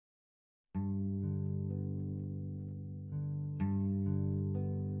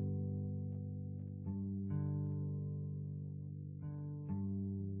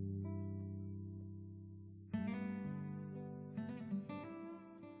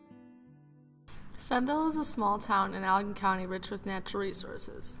Fennville is a small town in Allegan County rich with natural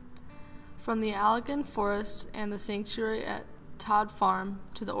resources. From the Allegan Forest and the sanctuary at Todd Farm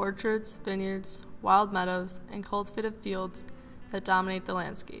to the orchards, vineyards, wild meadows, and cultivated fields that dominate the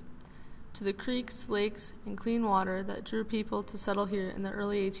landscape, to the creeks, lakes, and clean water that drew people to settle here in the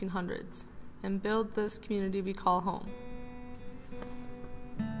early 1800s and build this community we call home.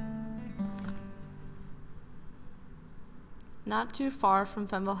 Not too far from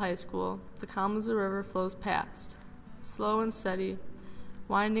Fennville High School, the Kalamazoo River flows past, slow and steady,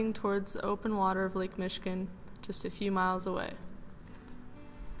 winding towards the open water of Lake Michigan just a few miles away.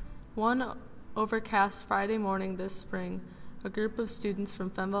 One overcast Friday morning this spring, a group of students from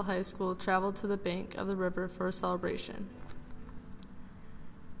Fennville High School traveled to the bank of the river for a celebration.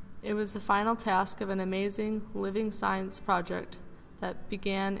 It was the final task of an amazing living science project that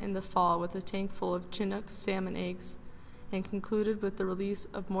began in the fall with a tank full of Chinook salmon eggs and concluded with the release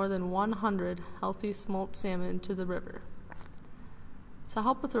of more than 100 healthy smolt salmon to the river. To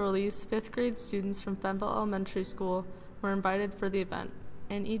help with the release, 5th grade students from Fennville Elementary School were invited for the event,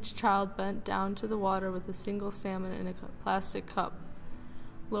 and each child bent down to the water with a single salmon in a plastic cup,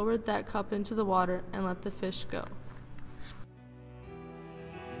 lowered that cup into the water, and let the fish go.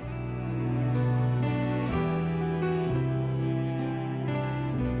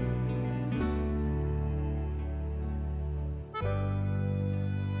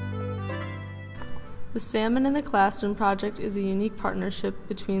 The Salmon in the Classroom project is a unique partnership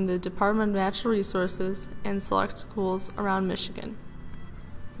between the Department of Natural Resources and select schools around Michigan,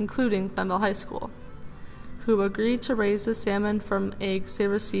 including Fennville High School, who agreed to raise the salmon from eggs they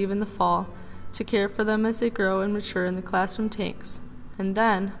receive in the fall to care for them as they grow and mature in the classroom tanks, and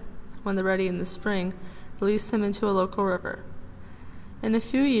then, when they're ready in the spring, release them into a local river. In a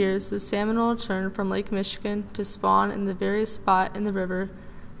few years, the salmon will return from Lake Michigan to spawn in the very spot in the river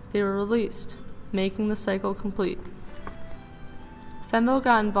they were released, making the cycle complete. Fennville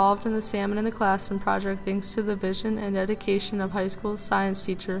got involved in the Salmon in the Classroom project thanks to the vision and dedication of high school science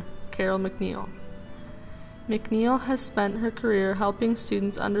teacher Carol McNeil. McNeil has spent her career helping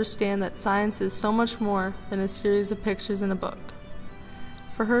students understand that science is so much more than a series of pictures in a book.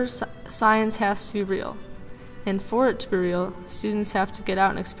 For her, science has to be real, and for it to be real, students have to get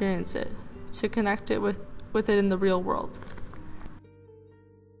out and experience it, to connect it with it in the real world.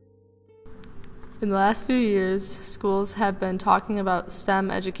 In the last few years, schools have been talking about STEM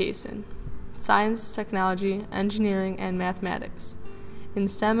education: science, technology, engineering, and mathematics. In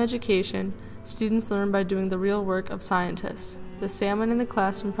STEM education, students learn by doing the real work of scientists. The Salmon in the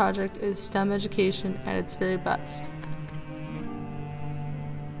Classroom project is STEM education at its very best.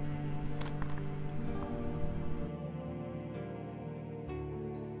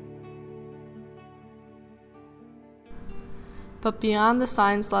 But beyond the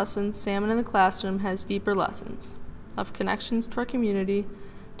science lessons, Salmon in the Classroom has deeper lessons of connections to our community,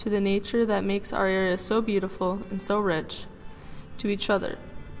 to the nature that makes our area so beautiful and so rich, to each other,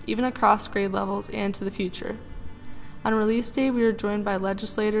 even across grade levels, and to the future. On release day, we are joined by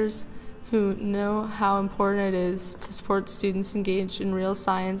legislators who know how important it is to support students engaged in real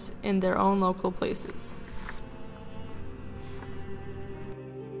science in their own local places.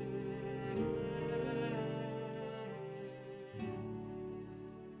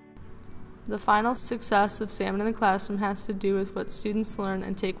 The final success of Salmon in the Classroom has to do with what students learn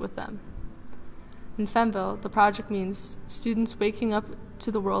and take with them. In Fennville, the project means students waking up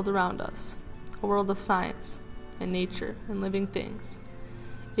to the world around us, a world of science and nature and living things.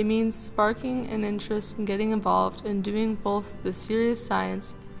 It means sparking an interest in getting involved in doing both the serious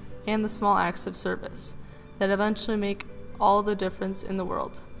science and the small acts of service that eventually make all the difference in the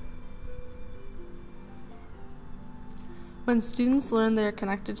world. When students learn they are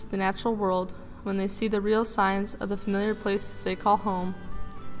connected to the natural world, when they see the real science of the familiar places they call home,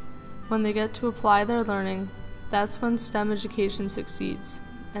 when they get to apply their learning, that's when STEM education succeeds,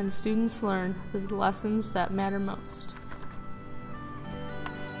 and students learn the lessons that matter most.